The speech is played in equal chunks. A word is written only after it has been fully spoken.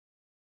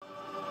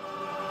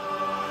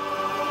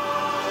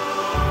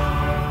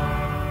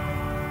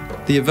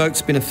The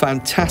Evoque's been a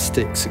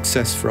fantastic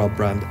success for our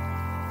brand,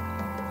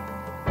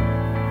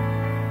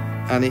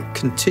 and it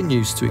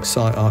continues to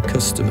excite our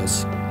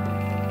customers.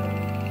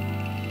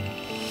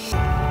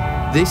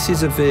 This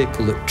is a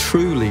vehicle that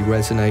truly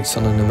resonates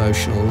on an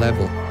emotional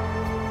level.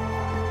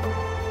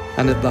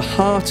 And at the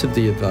heart of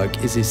the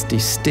Evoque is its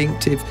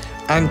distinctive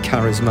and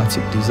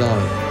charismatic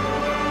design.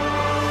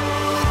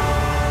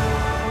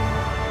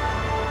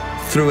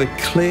 Through a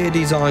clear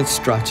design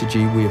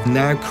strategy, we have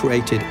now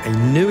created a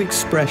new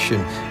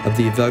expression of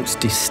the Evoque's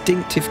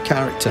distinctive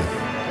character,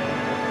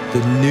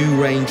 the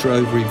new Range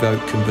Rover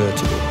Evoque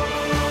Convertible.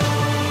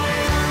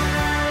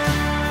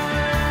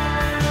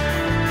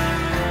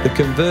 The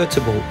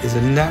convertible is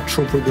a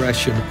natural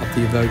progression of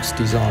the Evoque's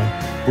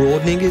design,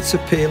 broadening its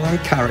appeal and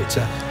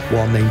character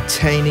while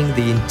maintaining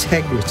the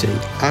integrity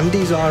and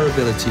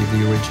desirability of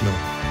the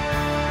original.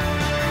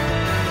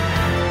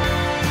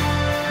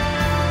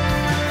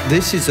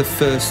 This is the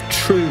first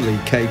truly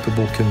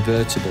capable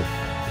convertible.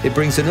 It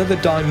brings another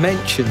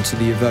dimension to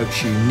the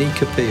Evoque's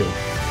unique appeal.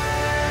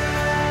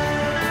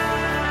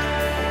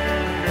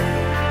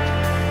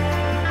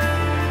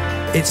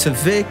 It's a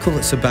vehicle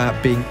that's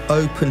about being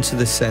open to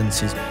the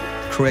senses,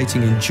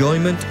 creating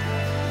enjoyment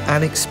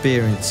and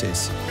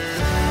experiences.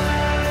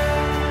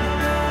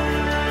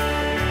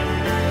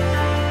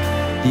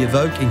 The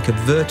Evoque in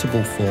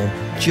convertible form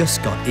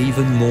just got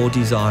even more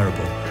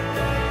desirable.